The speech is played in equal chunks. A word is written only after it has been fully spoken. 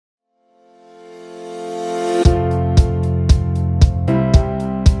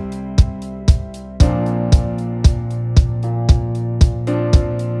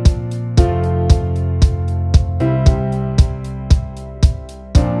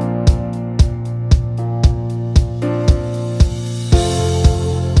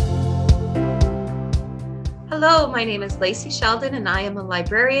Hello, my name is Lacey Sheldon and I am a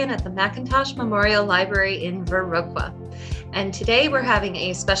librarian at the McIntosh Memorial Library in Viroqua. And today we're having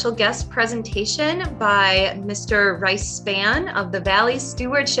a special guest presentation by Mr. Rice Spann of the Valley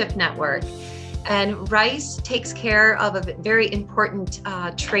Stewardship Network. And Rice takes care of a very important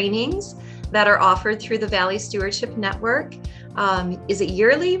trainings that are offered through the Valley Stewardship Network. Is it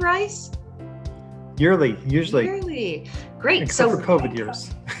yearly, Rice? Yearly, usually. Yearly, great. Except for COVID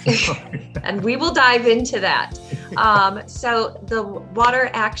years. And we will dive into that. So the Water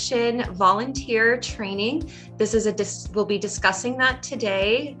Action Volunteer Training, we'll be discussing that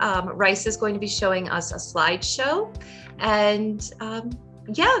today. Rice is going to be showing us a slideshow. And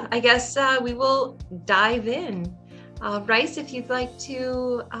yeah, I guess we will dive in. Rice, if you'd like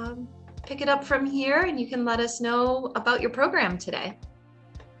to pick it up from here, and you can let us know about your program today.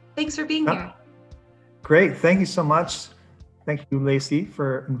 Thanks for being here. Great, thank you so much. Thank you, Lacey,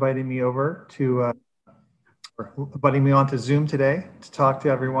 for inviting me over to, inviting me onto Zoom today to talk to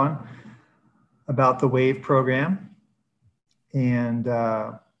everyone about the WAV program. And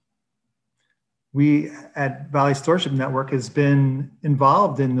we at Valley Stewardship Network has been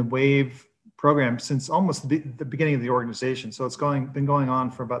involved in the WAV program since almost the beginning of the organization. So it's been going on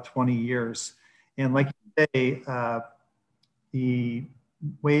for about 20 years. And like you say, the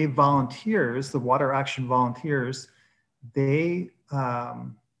WAV volunteers, the Water Action volunteers, they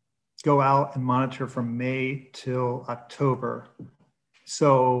go out and monitor from May till October.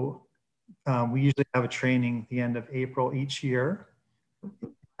 So we usually have a training at the end of April each year.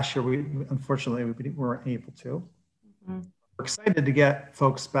 Last year, unfortunately, we weren't able to. Mm-hmm. We're excited to get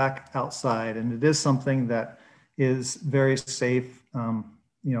folks back outside, and it is something that is very safe,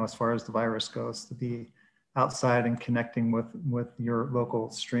 as far as the virus goes, to be outside and connecting with your local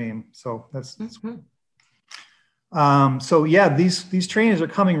stream. So that's mm-hmm. So yeah, these trainings are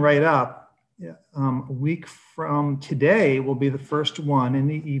coming right up. A week from today will be the first one in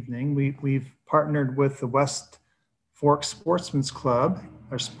the evening. We've partnered with the West Fork Sportsman's Club,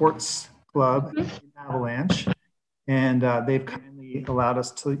 our sports club in Avalanche, and they've kindly allowed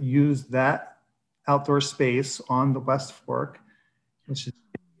us to use that outdoor space on the West Fork, which is,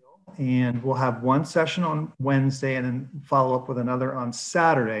 and we'll have one session on Wednesday and then follow up with another on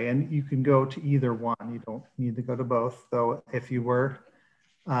Saturday. And you can go to either one. You don't need to go to both, though. If you were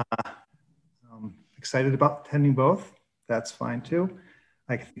excited about attending both, that's fine too.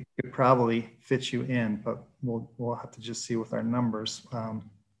 I think it could probably fit you in, but we'll have to just see with our numbers.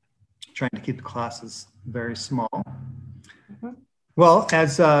 Trying to keep the classes very small. Mm-hmm. Well,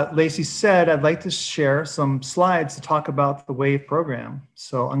 as Lacey said, I'd like to share some slides to talk about the WAV program.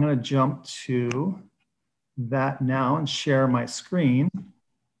 So I'm going to jump to that now and share my screen.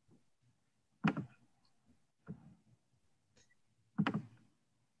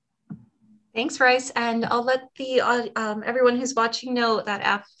 Thanks, Rice. And I'll let everyone who's watching know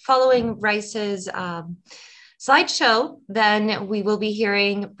that following Rice's slideshow, then we will be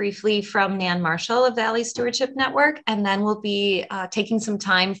hearing briefly from Nan Marshall of Valley Stewardship Network, and then we'll be taking some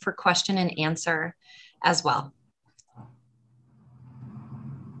time for question and answer as well.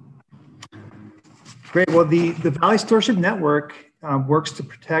 Great. Well, the Valley Stewardship Network works to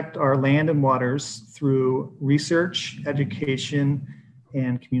protect our land and waters through research, education,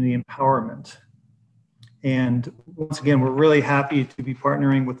 and community empowerment. And once again, we're really happy to be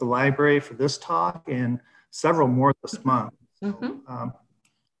partnering with the library for this talk and several more this month. Mm-hmm.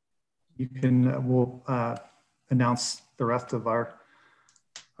 We'll announce the rest of our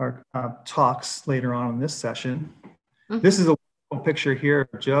talks later on in this session. Mm-hmm. This is a picture here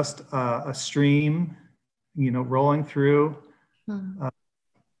of just a stream, rolling through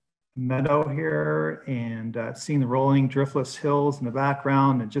meadow here, and seeing the rolling driftless hills in the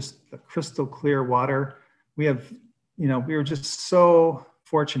background and just the crystal clear water. We have, we were just so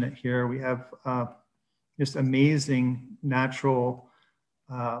fortunate here. We have just amazing natural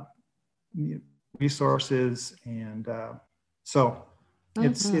resources, and so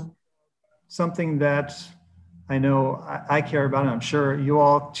it's something that I know I care about, and I'm sure you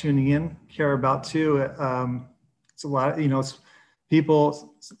all tuning in care about too. It's a lot,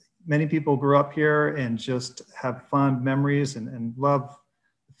 it's many people grew up here and just have fond memories and love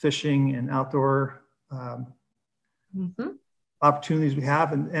fishing and outdoor opportunities we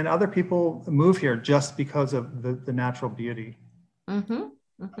have, and other people move here just because of the natural beauty. Mm-hmm.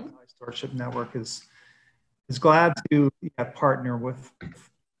 Mm-hmm. Stewardship Network is glad to partner with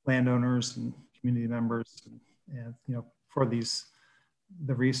landowners and community members, and for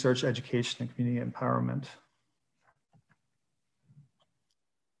the research, education, and community empowerment.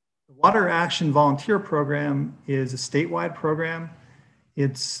 The Water Action Volunteer Program is a statewide program.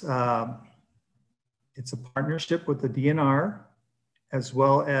 It's It's a partnership with the DNR as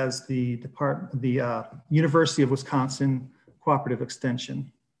well as the University of Wisconsin Cooperative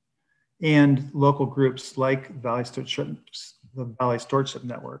Extension and local groups like the Valley Stewardship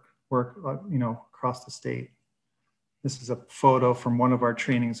Network work, across the state. This is a photo from one of our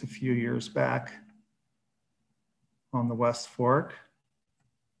trainings a few years back on the West Fork.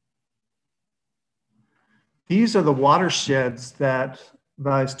 These are the watersheds that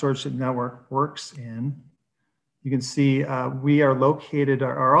Valley Stewardship Network works in. You can see we are located,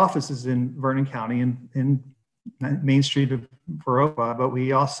 our office is in Vernon County in Main Street of Viroqua, but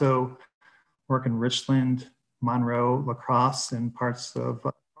we also work in Richland, Monroe, La Crosse, and parts of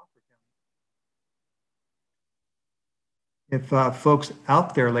if folks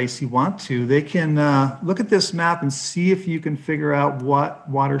out there, Lacey, want to, they can look at this map and see if you can figure out what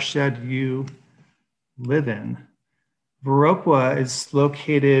watershed you live in. Viroqua is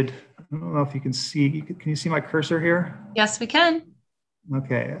located, I don't know if you can see, can you see my cursor here? Yes, we can.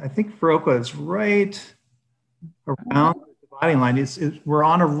 Okay, I think Viroqua is right around the dividing line. We're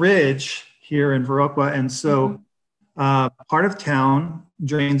on a ridge here in Viroqua, and so part of town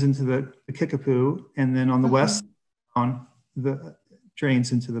drains into the Kickapoo, and then on the west town, the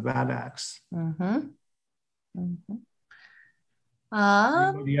drains into the Bad Axe.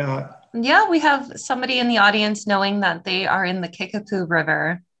 Yeah, we have somebody in the audience knowing that they are in the Kickapoo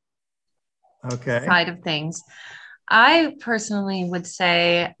River side of things. I personally would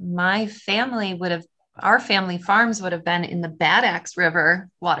say our family farms would have been in the Bad Axe River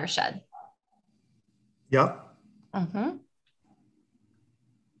watershed. Yep.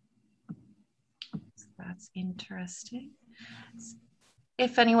 That's interesting.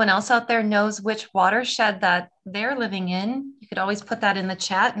 If anyone else out there knows which watershed that they're living in, you could always put that in the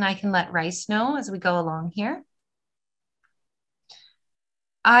chat and I can let Rice know as we go along here.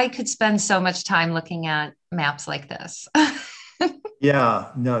 I could spend so much time looking at maps like this.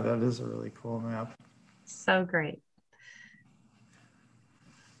 Yeah, no, that is a really cool map. So great.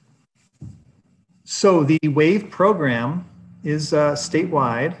 So the WAVE program is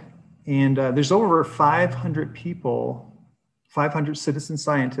statewide, and there's over 500 people, 500 citizen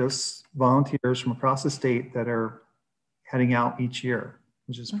scientists, volunteers from across the state that are heading out each year,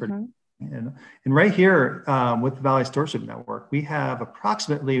 which is pretty. And right here with the Valley Stewardship Network, we have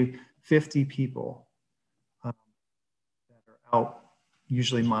approximately 50 people that are out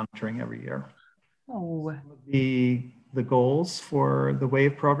usually monitoring every year. The goals for the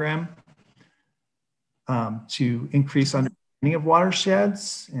WAVE program to increase understanding of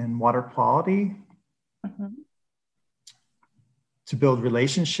watersheds and water quality, to build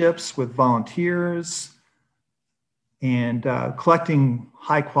relationships with volunteers, and collecting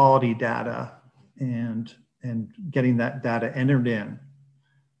high quality data and getting that data entered in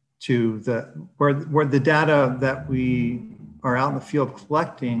to where the data that we are out in the field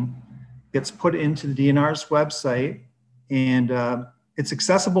collecting gets put into the DNR's website, and it's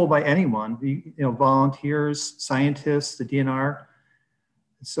accessible by anyone, volunteers, scientists, the DNR.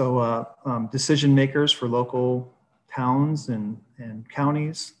 So decision makers for local towns and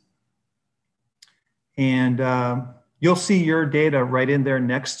counties. And you'll see your data right in there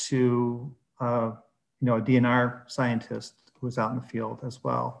next to a DNR scientist who's out in the field as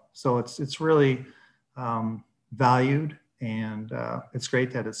well. So it's really valued, and it's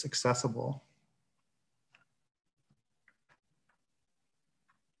great that it's accessible.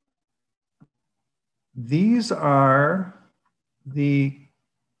 These are the,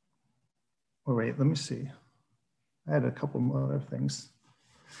 oh wait, let me see. I had a couple more other things.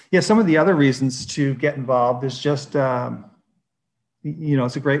 Yeah, some of the other reasons to get involved is just,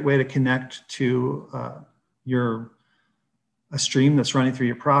 it's a great way to connect to a stream that's running through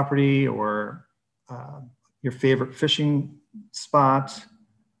your property, or your favorite fishing spot.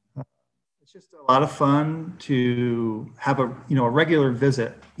 It's just a lot of fun to have a regular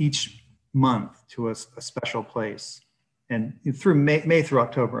visit each month to a special place, and through May through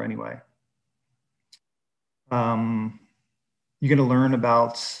October anyway. You're going to learn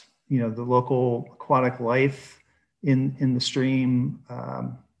about the local aquatic life in the stream,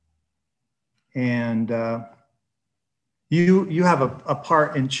 and you have a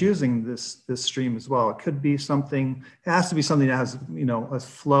part in choosing this stream as well. It could be something. It has to be something that has a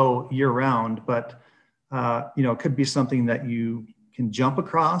flow year round, but it could be something that you can jump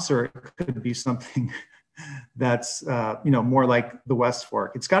across, or it could be something that's more like the West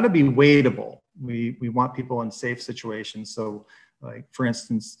Fork. It's got to be wadeable. We want people in safe situations. So, like for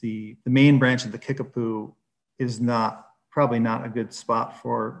instance, the main branch of the Kickapoo is probably not a good spot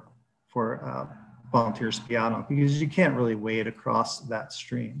for volunteers to be out on, because you can't really wade across that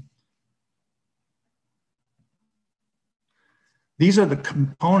stream. these are the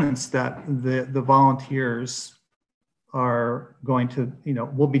components that the volunteers are going to,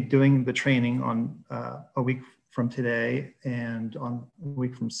 we'll be doing the training on a week from today and on a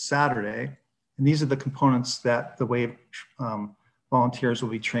week from Saturday. And these are the components that the WAVE volunteers will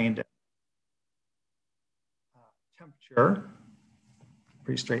be trained in. Temperature,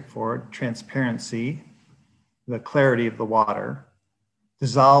 pretty straightforward. Transparency, the clarity of the water.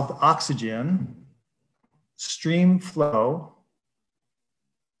 Dissolved oxygen, stream flow,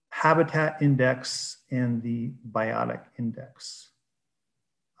 habitat index, and the biotic index.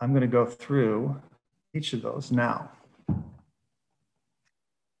 I'm going to go through each of those now.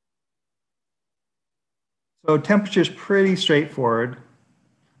 So temperature is pretty straightforward.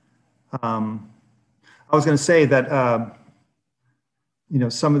 I was going to say that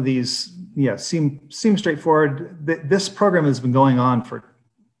some of these seem straightforward. This program has been going on for,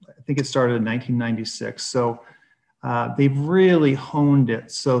 I think it started in 1996. So they've really honed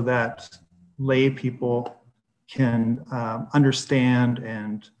it so that lay people can understand,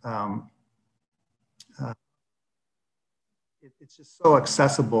 and it's just so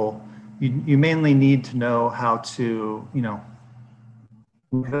accessible. You mainly need to know how to,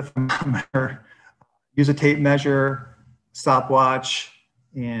 use a tape measure, stopwatch,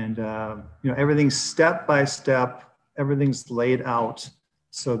 and everything's step by step. Everything's laid out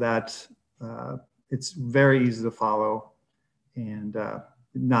so that it's very easy to follow and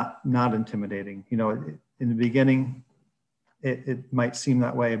not intimidating. In the beginning, it might seem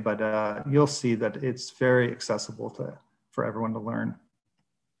that way, but you'll see that it's very accessible for everyone to learn.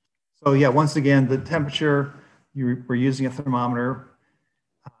 So yeah, once again, the temperature, we're using a thermometer.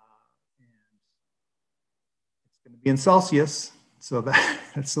 It's going to be in Celsius, so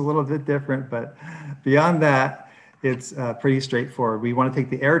that's a little bit different, but beyond that, it's pretty straightforward. We want to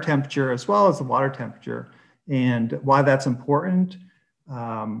take the air temperature as well as the water temperature. And why that's important,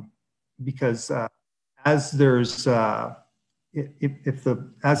 because as there's, as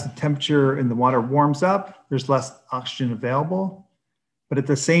the temperature in the water warms up, there's less oxygen available. But at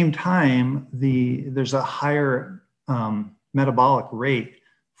the same time, there's a higher metabolic rate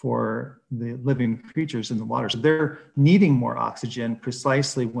for the living creatures in the water. So they're needing more oxygen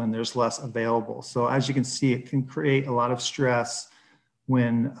precisely when there's less available. So as you can see, it can create a lot of stress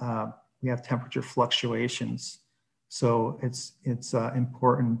when we have temperature fluctuations. So it's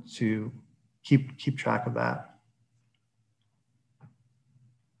important to keep track of that.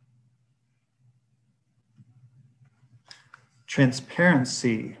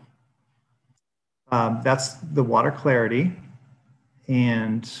 Transparency, that's the water clarity,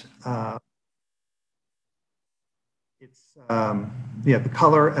 and it's the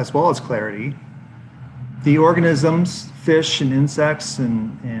color as well as clarity. The organisms, fish and insects,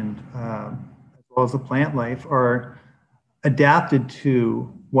 and as well as the plant life, are adapted to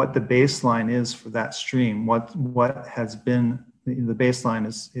what the baseline is for that stream. What has been the baseline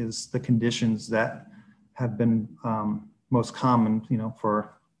is the conditions that have been most common,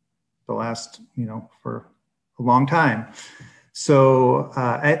 for the last, for a long time. So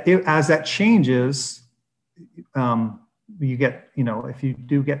as that changes, you get, if you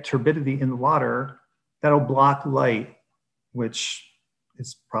do get turbidity in the water, that'll block light, which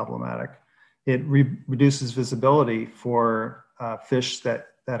is problematic. It reduces visibility for fish that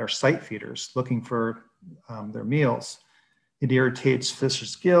are sight feeders looking for their meals. It irritates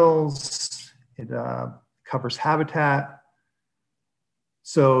fish's gills. It covers habitat.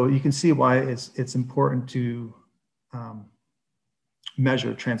 So you can see why it's important to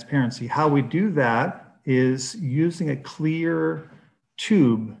measure transparency. How we do that is using a clear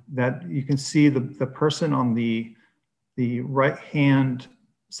tube that you can see the person on the right-hand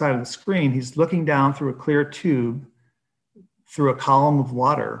side of the screen. He's looking down through a clear tube through a column of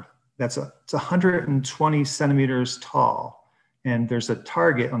water it's 120 centimeters tall, and there's a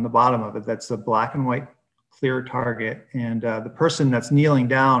target on the bottom of it that's a black and white clear target, and the person that's kneeling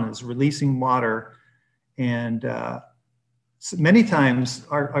down is releasing water. And so many times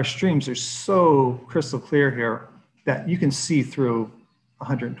our streams are so crystal clear here that you can see through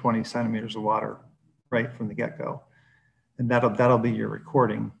 120 centimeters of water right from the get-go, and that'll be your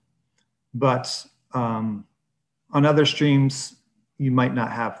recording. But on other streams, you might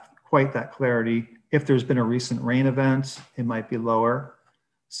not have quite that clarity. If there's been a recent rain event, it might be lower.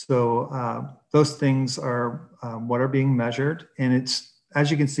 So those things are what are being measured, and it's, as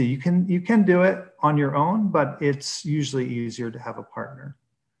you can see, you can do it on your own, but it's usually easier to have a partner.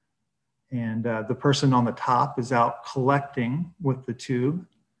 And the person on the top is out collecting with the tube.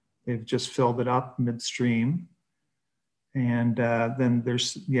 They've just filled it up midstream, and then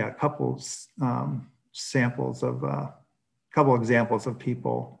there's a couple samples of couple examples of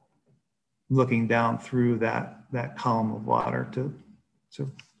people looking down through that column of water to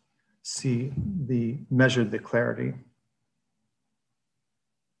see measure the clarity.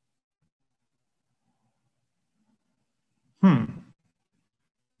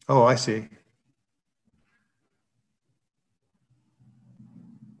 Oh, I see.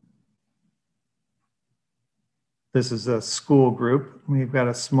 This is a school group. We've got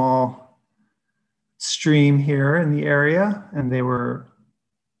a small stream here in the area, and they were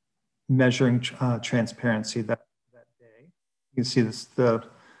measuring transparency that day. You can see this, the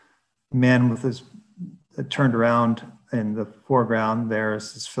man with his turned around in the foreground there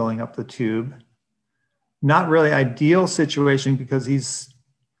is filling up the tube. Not really ideal situation because he's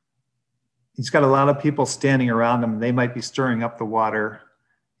got a lot of people standing around him. They might be stirring up the water,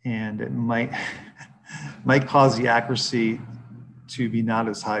 and it might might cause the accuracy to be not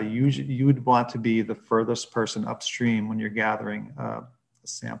as high. You would want to be the furthest person upstream when you're gathering a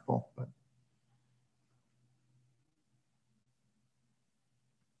sample. But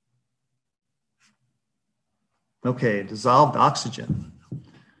okay, dissolved oxygen.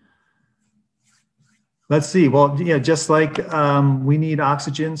 Let's see. Well, yeah, just like we need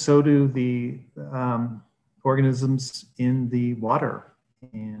oxygen, so do the organisms in the water.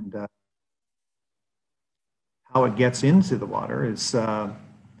 And how it gets into the water is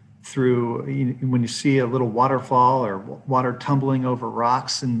through, when you see a little waterfall or water tumbling over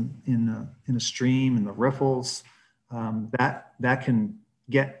rocks in a stream, in the riffles, that can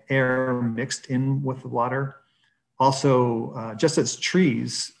get air mixed in with the water. Also, just as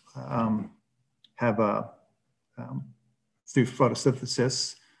trees have through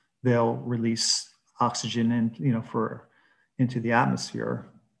photosynthesis, they'll release oxygen into the atmosphere.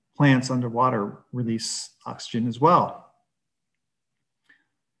 Plants underwater release oxygen as well.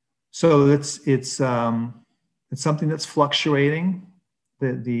 So it's something that's fluctuating,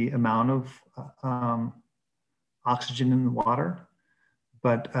 the amount of oxygen in the water,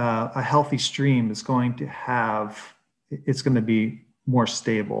 but a healthy stream is going to be more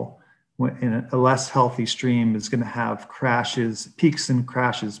stable. In a less healthy stream is going to have peaks and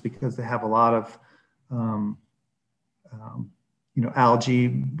crashes, because they have a lot of algae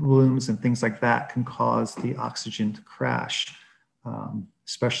blooms and things like that can cause the oxygen to crash,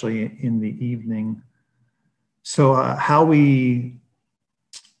 especially in the evening. So how we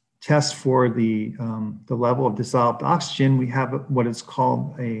test for the level of dissolved oxygen, we have what is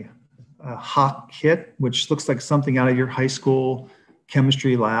called a hot kit, which looks like something out of your high school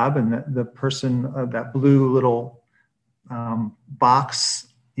chemistry lab. And the person, that blue little box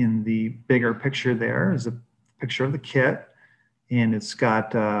in the bigger picture there is a picture of the kit. And it's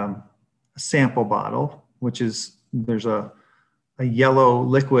got a sample bottle, there's a yellow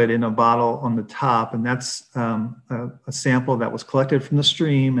liquid in a bottle on the top, and that's a sample that was collected from the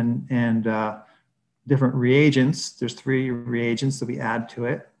stream, and different reagents. There's 3 reagents that we add to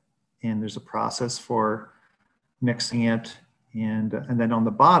it, and there's a process for mixing it. And then on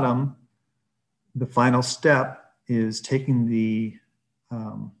the bottom, the final step is taking the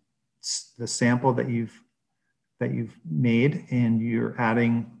sample that you've made, and you're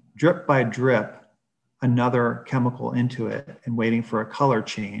adding drip by drip another chemical into it and waiting for a color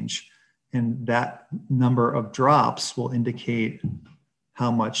change. And that number of drops will indicate how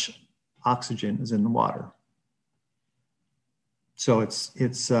much oxygen is in the water. So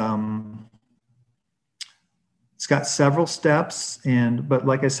it's got several steps, but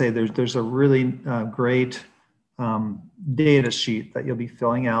like I say, there's a really great data sheet that you'll be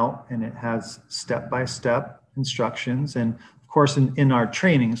filling out, and it has step-by-step instructions. And of course, in our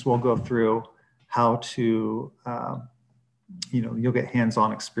trainings, we'll go through how to, you'll get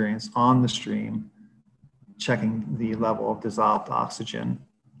hands-on experience on the stream, checking the level of dissolved oxygen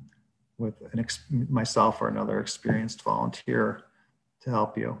with myself or another experienced volunteer to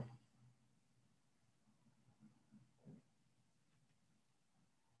help you.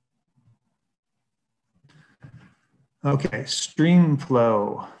 Okay, stream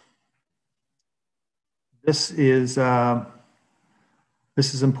flow. This is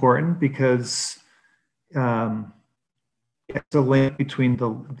important because it's a link between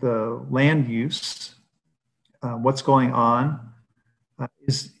the land use, what's going on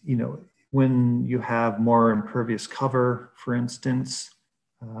is, when you have more impervious cover, for instance,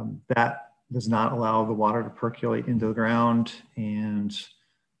 that does not allow the water to percolate into the ground, and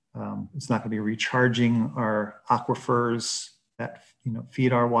it's not going to be recharging our aquifers that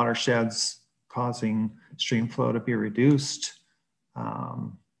feed our watersheds, causing stream flow to be reduced.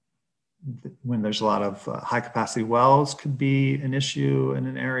 When there's a lot of high capacity wells, could be an issue in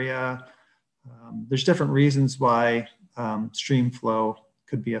an area. There's different reasons why stream flow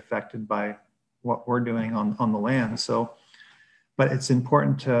could be affected by what we're doing on the land. So, but it's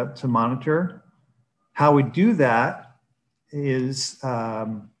important to monitor. How we do that is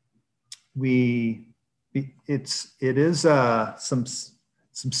it is some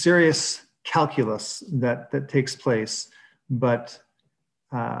serious calculus that takes place, but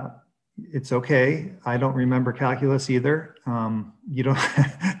it's okay. I don't remember calculus either. You don't.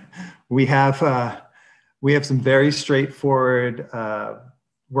 we have some very straightforward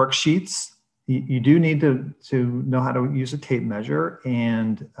worksheets. You do need to know how to use a tape measure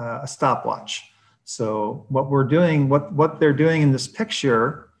and a stopwatch. So what we're doing, what they're doing in this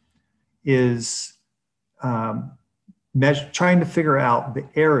picture is trying to figure out the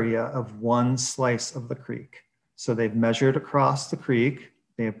area of one slice of the creek. So they've measured across the creek.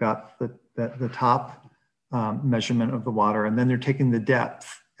 They've got the top measurement of the water, and then they're taking the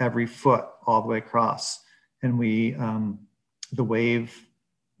depth every foot all the way across. And the WAV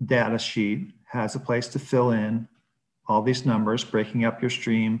data sheet has a place to fill in all these numbers, breaking up your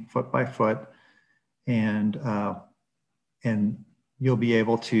stream foot by foot, and you'll be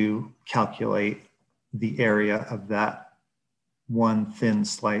able to calculate the area of that one thin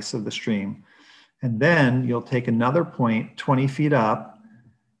slice of the stream. And then you'll take another point 20 feet up,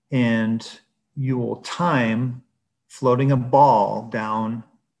 and you will time floating a ball down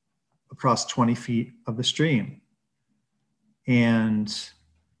across 20 feet of the stream. And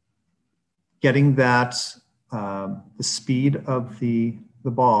getting that, the speed of the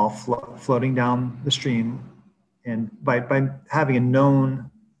ball floating down the stream, and by having a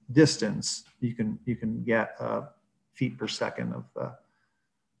known distance, you can get feet per second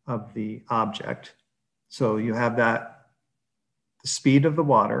of the object. So you have the speed of the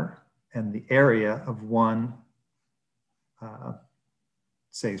water and the area of one,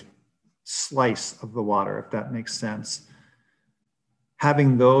 say, slice of the water, if that makes sense.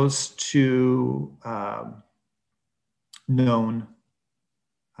 Having those two known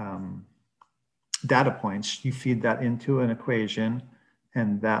data points, you feed that into an equation,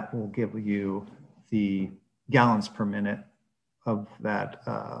 and that will give you the gallons per minute of that,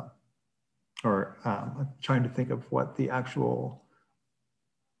 I'm trying to think of what the actual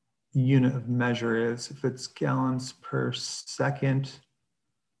unit of measure is. If it's gallons per second,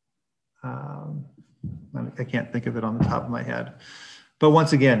 I can't think of it on the top of my head. But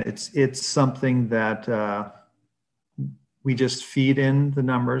once again, it's something that we just feed in the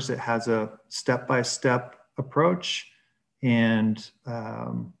numbers. It has a step-by-step approach. And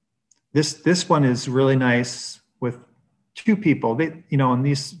this one is really nice with two people. In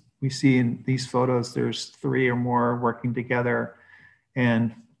these, we see in these photos, there's 3 or more working together,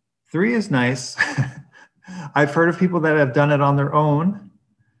 and 3 is nice. I've heard of people that have done it on their own.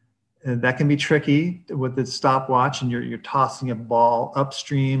 And that can be tricky with the stopwatch, and you're tossing a ball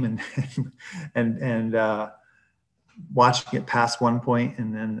upstream and watching it past one point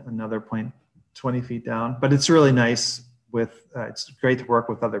and then another point 20 feet down. But it's really nice it's great to work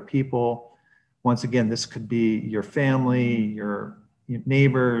with other people. Once again, this could be your family, your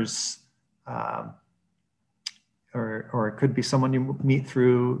neighbors, or it could be someone you meet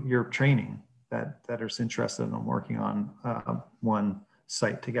through your training that is interested in working on one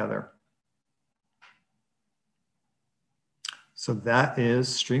site together. So that is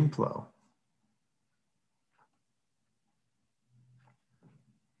stream flow.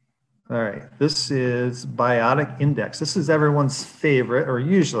 All right, this is biotic index. This is everyone's favorite, or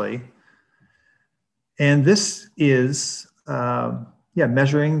usually. And this is,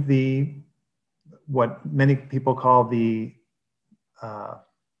 measuring what many people call the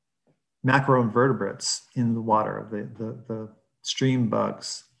macroinvertebrates in the water, the stream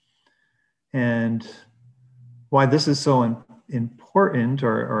bugs. And why this is so important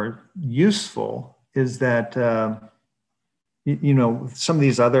or useful is that, some of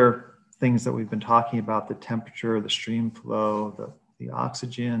these other things that we've been talking about, the temperature, the stream flow, the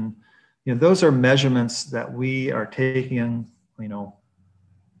oxygen, those are measurements that we are taking,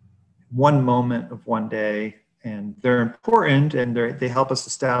 one moment of one day, and they're important, and they help us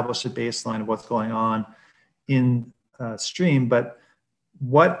establish a baseline of what's going on in stream. But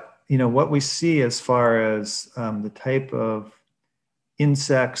what we see as far as the type of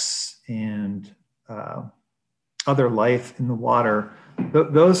insects and other life in the water,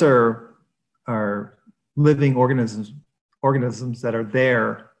 those are living organisms that are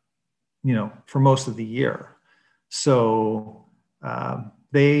there, for most of the year. So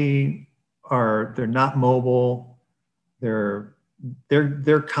they're not mobile. They're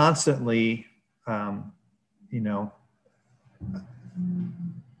constantly,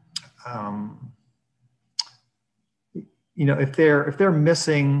 if they're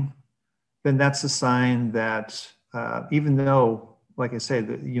missing, then that's a sign that even though, like I say,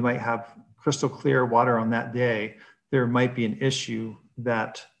 that you might have crystal clear water on that day, there might be an issue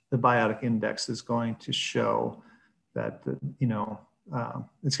that the biotic index is going to show that,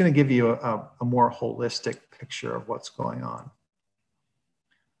 it's going to give you a more holistic picture of what's going on.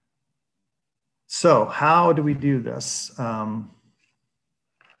 So how do we do this? I've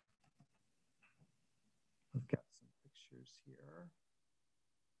got some pictures here.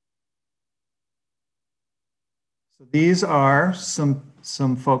 So these are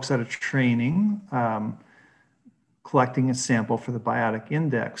some folks at a training collecting a sample for the biotic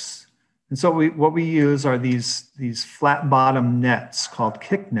index. And so what we use are these flat bottom nets called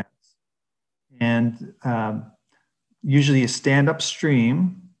kick nets. And usually you stand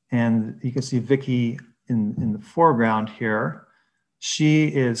upstream, and you can see Vicky in the foreground here. She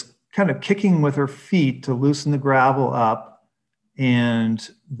is kind of kicking with her feet to loosen the gravel up, and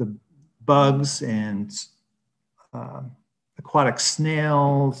the bugs and aquatic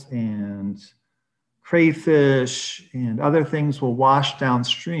snails and crayfish and other things will wash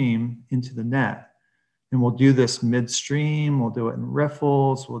downstream into the net. And we'll do this midstream, we'll do it in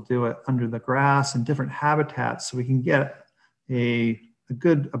riffles, we'll do it under the grass in different habitats, so we can get a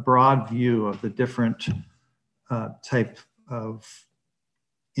broad view of the different type of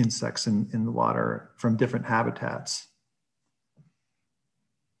insects in the water from different habitats.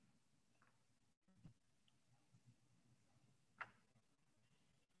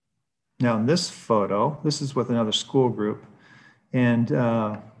 Now in this photo, this is with another school group, and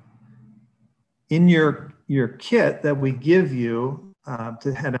in your kit that we give you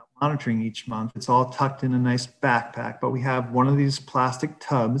to head out monitoring each month, it's all tucked in a nice backpack, but we have one of these plastic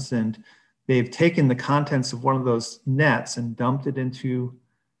tubs, and they've taken the contents of one of those nets and dumped it into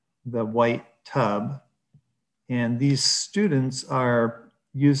the white tub. And these students are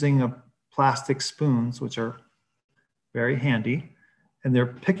using plastic spoons, which are very handy, and they're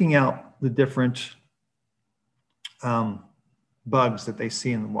picking out the different bugs that they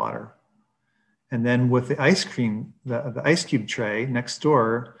see in the water. And then with the ice cream, the ice cube tray next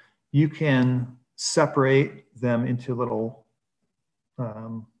door, you can separate them into little,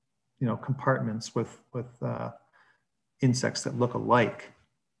 compartments with insects that look alike.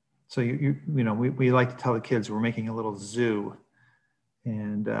 So we like to tell the kids we're making a little zoo,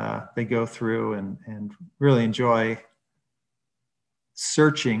 and they go through and really enjoy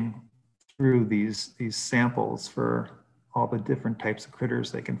searching through these samples for all the different types of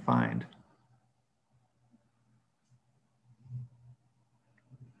critters they can find.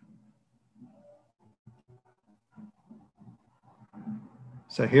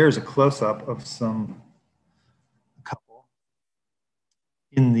 So here's a close-up of a couple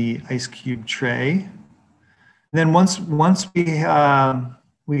in the ice cube tray. And then once we have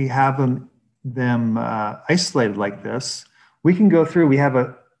them isolated like this, we can go through. We have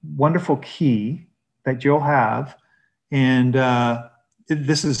a wonderful key that you'll have, and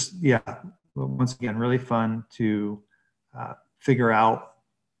this is, once again, really fun to figure out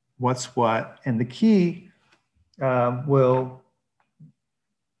what's what. And the key will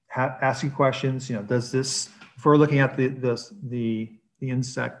ask you questions. Does this? If we're looking at the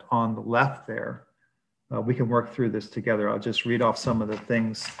insect on the left there, we can work through this together. I'll just read off some of the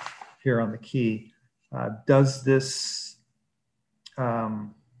things here on the key. Does this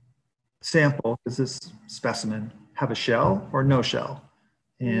sample, does this specimen have a shell or no shell?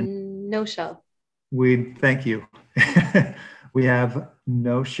 And no shell. Thank you. We have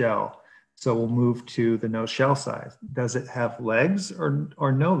no shell. So we'll move to the no shell side. Does it have legs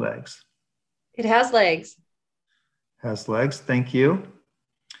or no legs? It has legs. Has legs, thank you.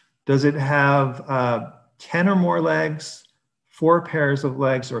 Does it have 10 or more legs, 4 pairs of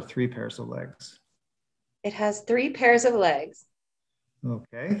legs, or 3 pairs of legs? It has 3 pairs of legs.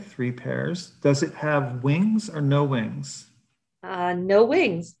 Okay, 3 pairs. Does it have wings or no wings? No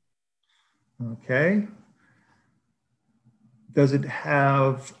wings. Okay. Does it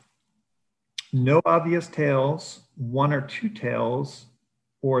have no obvious tails, 1 or 2 tails,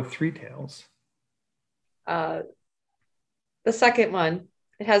 or 3 tails? The second one.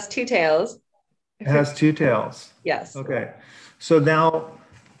 It has 2 tails. It has 2 tails. Yes. Okay. So now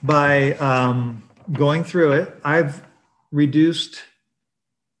by going through it, I've reduced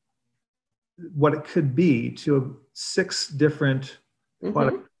what it could be to 6 different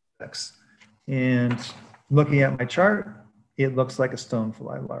aquatic insects. And looking at my chart, it looks like a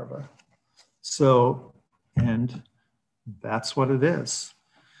stonefly larva. So, and that's what it is.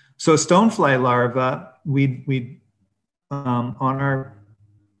 So stonefly larva, we on our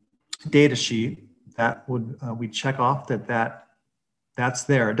data sheet, that would, we check off that's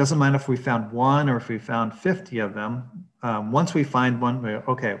there. It doesn't matter if we found one or if we found 50 of them. Once we find one, we go,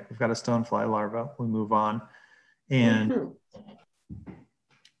 okay, we've got a stonefly larva, we move on. And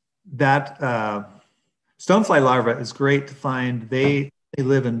that stonefly larva is great to find. They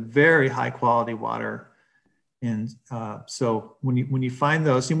live in very high quality water. And so when you find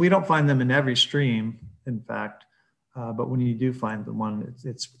those, and we don't find them in every stream, in fact, but when you do find the one,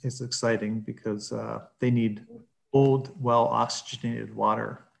 it's exciting because they need old, well oxygenated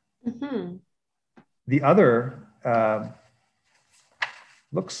water. The other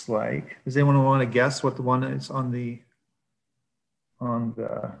looks like, does anyone want to guess what the one is on the,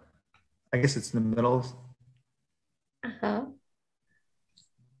 I guess it's in the middle.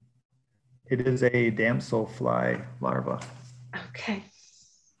 It is a damselfly larva. Okay.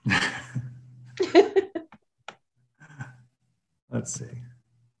 Let's see.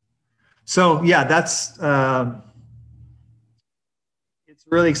 So yeah, that's, it's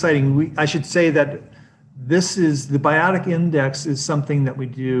really exciting. I should say that this is, the biotic index is something that we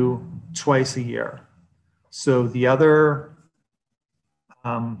do twice a year. So the other,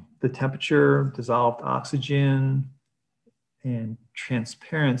 the temperature, dissolved oxygen, and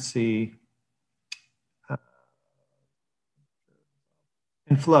transparency,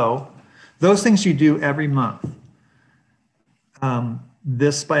 and flow, those things you do every month.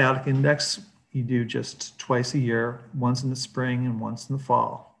 This biotic index you do just twice a year, once in the spring and once in the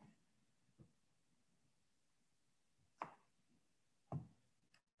fall.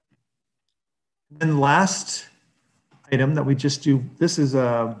 And the last item that we just do, this is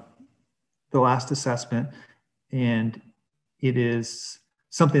the last assessment, and it is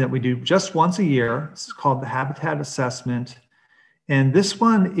something that we do just once a year. It's called the habitat assessment. And this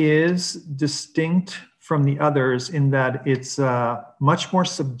one is distinct from the others in that it's much more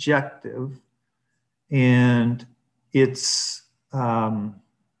subjective, and it's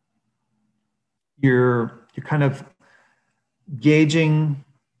you're kind of gauging,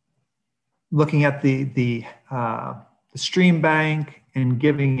 looking at the stream bank and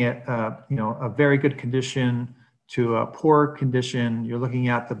giving it a very good condition to a poor condition. You're looking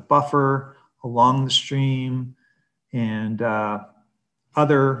at the buffer along the stream and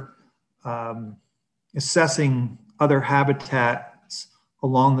assessing other habitats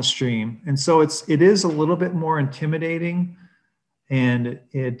along the stream. And so it is a little bit more intimidating, and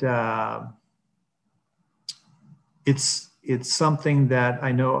it's something that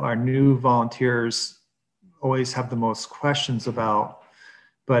I know our new volunteers always have the most questions about.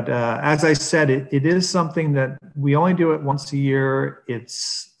 But as I said, it is something that we only do it once a year.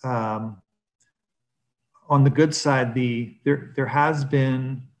 It's on the good side, there has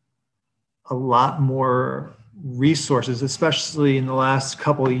been a lot more resources, especially in the last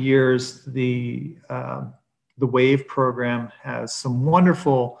couple of years. The WAV program has some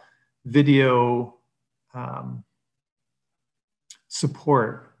wonderful video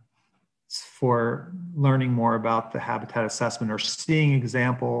support for learning more about the habitat assessment or seeing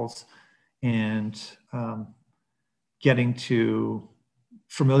examples and getting to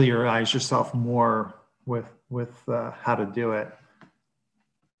familiarize yourself more with how to do it.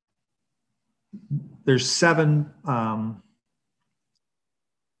 There's seven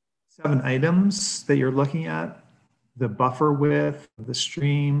items that you're looking at: the buffer width, the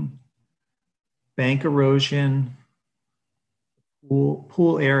stream, bank erosion,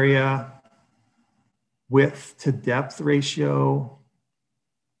 pool area, width to depth ratio,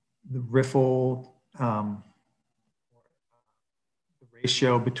 the riffle, the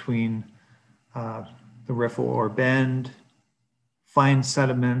ratio between the riffle or bend, fine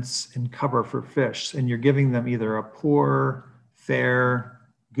sediments, and cover for fish. And you're giving them either a poor, fair,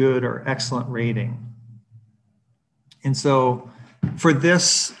 good, or excellent rating. And so for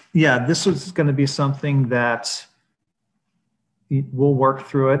this, this was going to be something that we'll work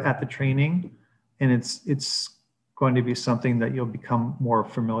through it at the training, and it's going to be something that you'll become more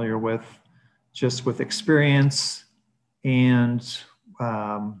familiar with just with experience. And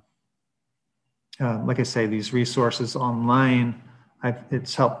like I say, these resources online,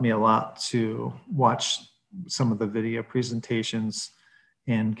 it's helped me a lot to watch some of the video presentations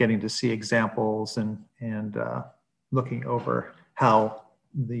and getting to see examples and looking over how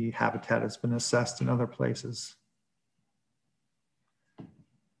the habitat has been assessed in other places.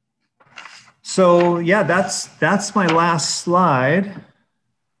 So yeah, that's my last slide.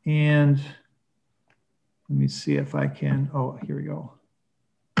 And let me see if I can, oh, here we go.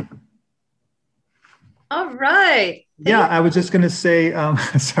 All right. Yeah, I was just going to say,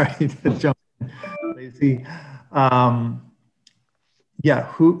 sorry to jump in, Lacey. Yeah,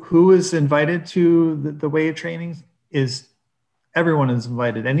 who is invited to the WAV trainings is everyone is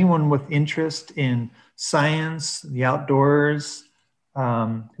invited. Anyone with interest in science, the outdoors,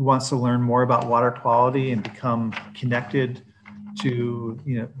 who wants to learn more about water quality and become connected to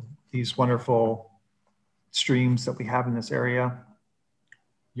these wonderful streams that we have in this area,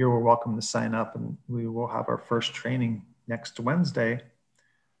 you're welcome to sign up, and we will have our first training next Wednesday.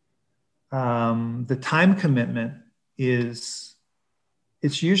 The time commitment is,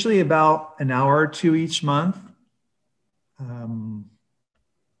 it's usually about an hour or two each month.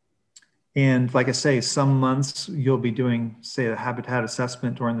 And like I say, some months you'll be doing, say, a habitat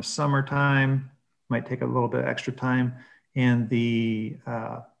assessment during the summertime, might take a little bit extra time. And the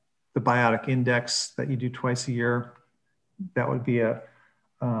biotic index that you do twice a year, that would be a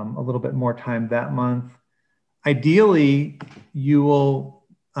little bit more time that month. Ideally, you will,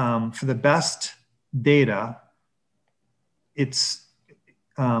 for the best data, it's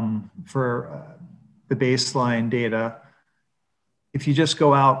for the baseline data, if you just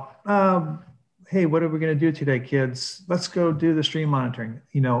go out, hey, what are we going to do today, kids? Let's go do the stream monitoring,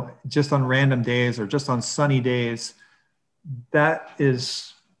 just on random days or just on sunny days. That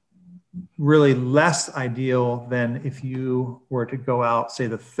is really less ideal than if you were to go out, say,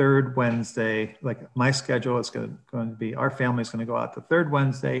 the third Wednesday. Like my schedule is going to be, our family is going to go out the third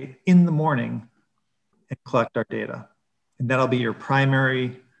Wednesday in the morning and collect our data. And that'll be your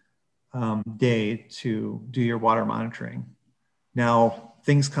primary day to do your water monitoring. Now,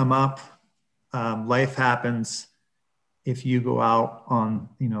 things come up, life happens. If you go out on,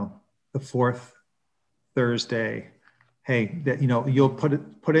 the fourth Thursday, hey, you'll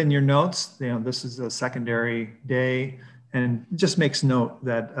put in your notes, this is a secondary day, and it just makes note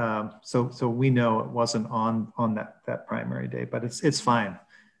that, so we know it wasn't on that primary day, but it's fine.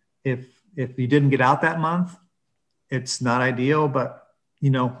 If you didn't get out that month, it's not ideal, but,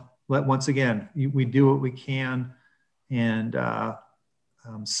 once again, we do what we can. And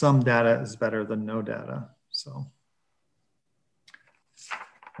some data is better than no data. So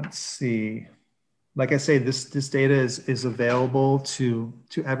let's see. Like I say, this data is available to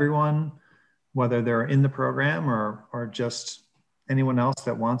everyone, whether they're in the program or just anyone else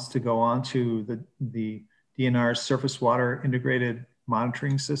that wants to go on to the DNR's surface water integrated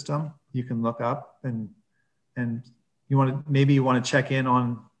monitoring system. You can look up and maybe you want to check in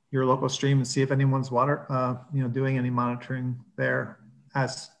on your local stream and see if anyone's doing any monitoring there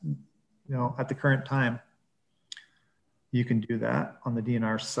at the current time. You can do that on the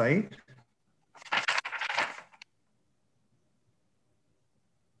DNR site.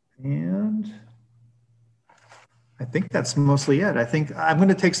 And I think that's mostly it. I think I'm going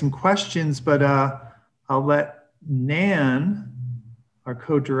to take some questions, but I'll let Nan, our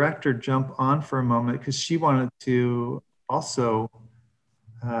co-director, jump on for a moment because she wanted to also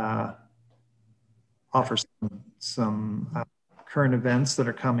offer some current events that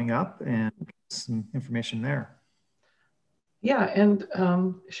are coming up and some information there. Yeah, and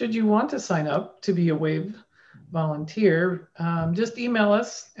should you want to sign up to be a WAV volunteer, just email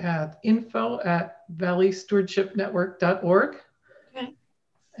us at info@valleystewardshipnetwork.org. Okay.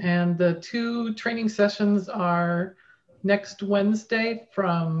 And the 2 training sessions are next Wednesday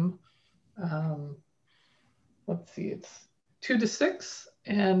from, let's see, it's 2 to 6,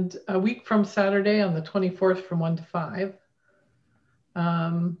 and a week from Saturday on the 24th from 1 to 5.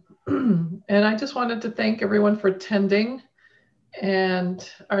 And I just wanted to thank everyone for attending, and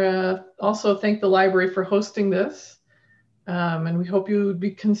also thank the library for hosting this. And we hope you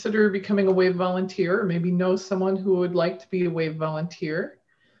would consider becoming a WAV volunteer, or maybe know someone who would like to be a WAV volunteer.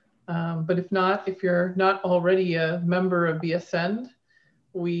 But if you're not already a member of BSN,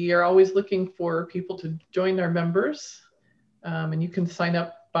 we are always looking for people to join our members. And you can sign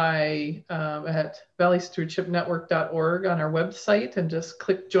up at valleystewardshipnetwork.org on our website and just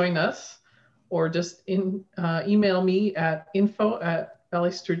click join us, or just email me at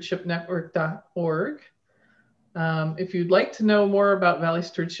info@valleystewardshipnetwork.org. If you'd like to know more about Valley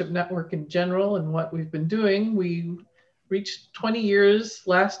Stewardship Network in general and what we've been doing, we reached 20 years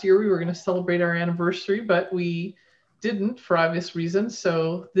last year. We were going to celebrate our anniversary, but we didn't for obvious reasons.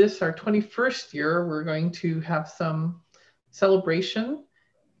 So our 21st year, we're going to have some celebration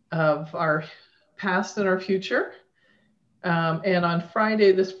of our past and our future. And on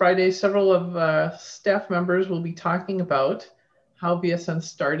this Friday, several of staff members will be talking about how BSN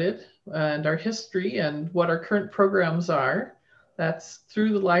started and our history and what our current programs are. That's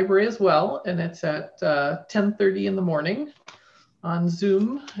through the library as well, and it's at 10:30 in the morning on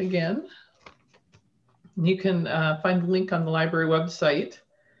Zoom again. You can find the link on the library website.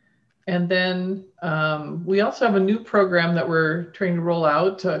 And then we also have a new program that we're trying to roll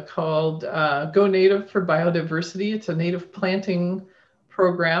out called Go Native for Biodiversity. It's a native planting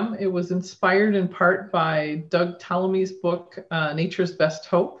program. It was inspired in part by Doug Tallamy's book, Nature's Best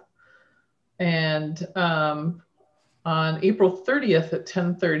Hope. And on April 30th at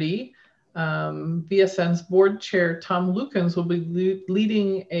 10:30, VSN's board chair, Tom Lukens, will be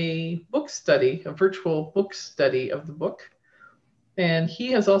leading a book study, a virtual book study of the book. And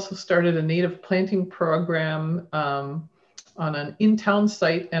he has also started a native planting program on an in-town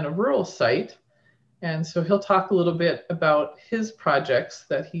site and a rural site. And so he'll talk a little bit about his projects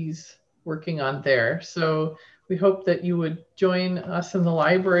that he's working on there. So we hope that you would join us in the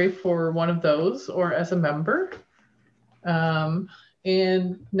library for one of those or as a member.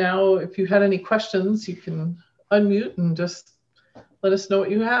 And now if you had any questions, you can unmute and just let us know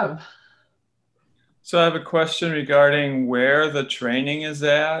what you have. So I have a question regarding where the training is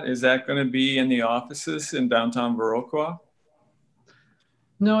at. Is that going to be in the offices in downtown Viroqua?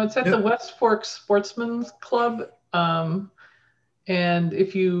 No, it's at the West Fork Sportsman's Club. And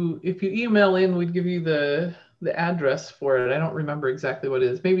if you email in, we'd give you the address for it. I don't remember exactly what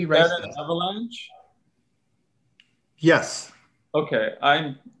it is. Maybe Rice Spann. Avalanche? Yes. Okay.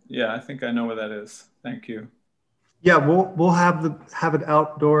 I think I know where that is. Thank you. Yeah, we'll have it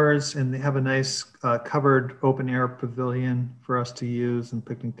outdoors, and they have a nice covered open air pavilion for us to use and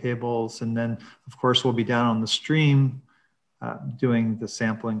picnic tables. And then, of course, we'll be down on the stream doing the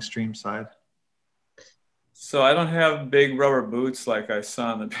sampling stream side. So I don't have big rubber boots like I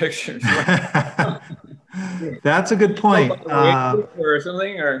saw in the pictures. That's a good point. Or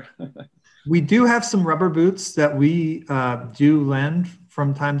something, or we do have some rubber boots that we do lend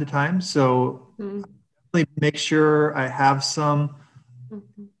from time to time. So make sure I have some.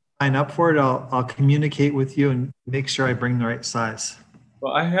 Sign up for it. I'll communicate with you and make sure I bring the right size.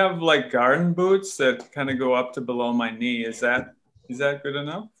 Well, I have like garden boots that kind of go up to below my knee. Is that good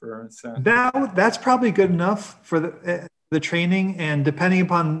enough? Or is that's probably good enough for the training, and depending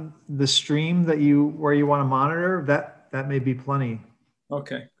upon the stream where you want to monitor, that may be plenty.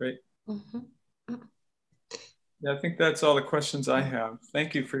 Okay, great. Yeah, I think that's all the questions I have.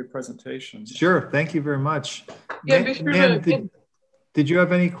 Thank you for your presentation. Sure, thank you very much. Yeah, be sure to. Did you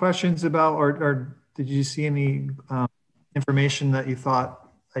have any questions about, or did you see any information that you thought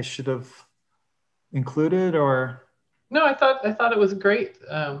I should have included, or? No, I thought it was great.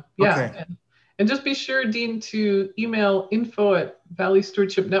 Yeah, okay. And just be sure, Dean, to email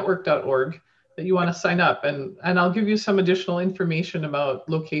info@valleystewardshipnetwork.org that you want to sign up, and I'll give you some additional information about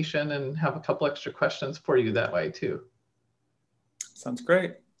location and have a couple extra questions for you that way too. Sounds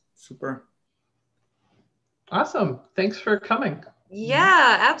great. Super. Awesome. Thanks for coming.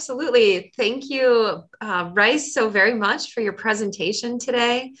 Yeah, absolutely. Thank you, Rice, so very much for your presentation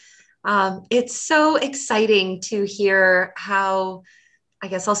today. It's so exciting to hear how, I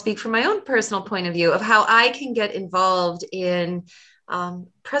guess I'll speak from my own personal point of view of how I can get involved in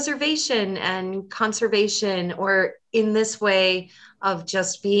preservation and conservation, or in this way of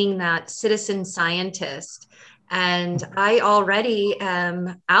just being that citizen scientist. And I already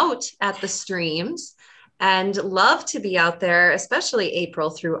am out at the streams and love to be out there, especially April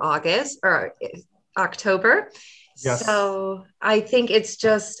through August or October. Yes. So I think it's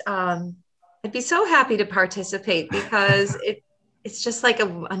just, I'd be so happy to participate, because it's just like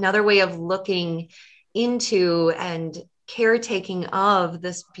another way of looking into and caretaking of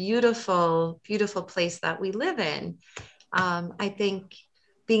this beautiful, beautiful place that we live in. I think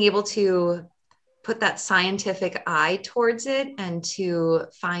being able to put that scientific eye towards it and to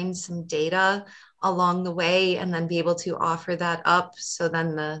find some data along the way, and then be able to offer that up, so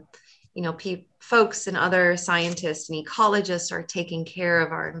then the folks and other scientists and ecologists are taking care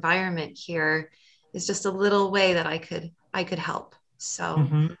of our environment here, is just a little way that I could help.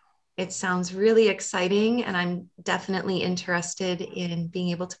 So it sounds really exciting, and I'm definitely interested in being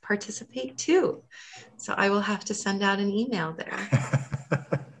able to participate too. So I will have to send out an email there.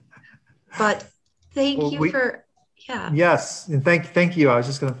 But thank you for. Yeah. Yes, and thank you. I was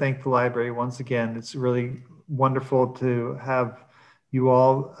just going to thank the library once again. It's really wonderful to have you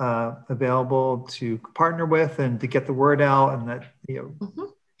all available to partner with and to get the word out, and that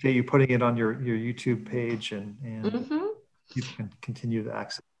that you're putting it on your YouTube page, and you can continue to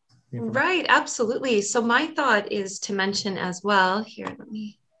access. Right, absolutely. So my thought is to mention as well. Here, let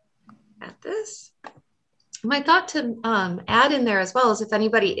me add this. My thought to add in there as well is, if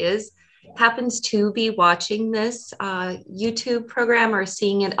anybody happens to be watching this YouTube program or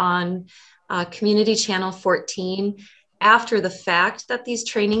seeing it on Community Channel 14 after the fact that these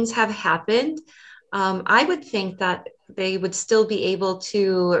trainings have happened, I would think that they would still be able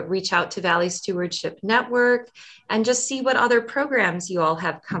to reach out to Valley Stewardship Network and just see what other programs you all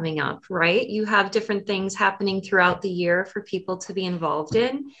have coming up, right? You have different things happening throughout the year for people to be involved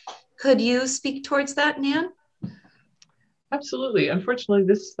in. Could you speak towards that, Nan? Absolutely. Unfortunately,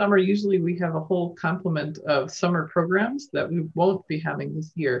 this summer, usually we have a whole complement of summer programs that we won't be having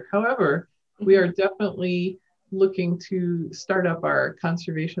this year. However, we are definitely looking to start up our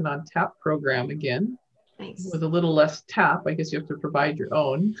Conservation on Tap program again. Nice. With a little less tap. I guess you have to provide your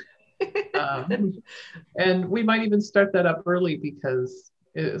own. And we might even start that up early because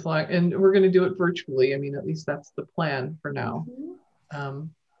it's like, and we're going to do it virtually. I mean, at least that's the plan for now.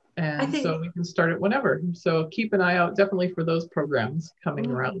 And so we can start it whenever. So keep an eye out definitely for those programs coming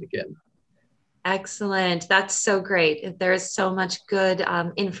around again. Excellent. That's so great. There's so much good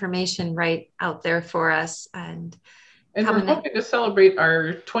information right out there for us. And we're hoping to celebrate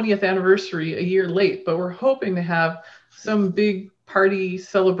our 20th anniversary a year late, but we're hoping to have some big party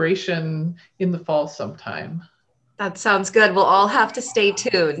celebration in the fall sometime. That sounds good. We'll all have to stay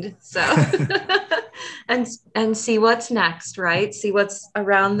tuned. So and see what's next, right? See what's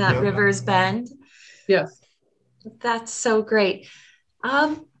around that River's Bend. Yes. That's so great.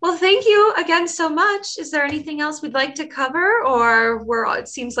 Well, thank you again so much. Is there anything else we'd like to cover, or it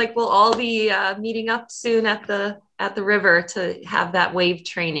seems like we'll all be meeting up soon at the river to have that WAV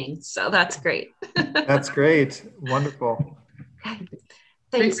training. So that's great. That's great. Wonderful. Okay.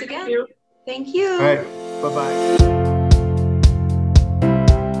 Thanks again. Thank you. Thank you. All right. Bye-bye.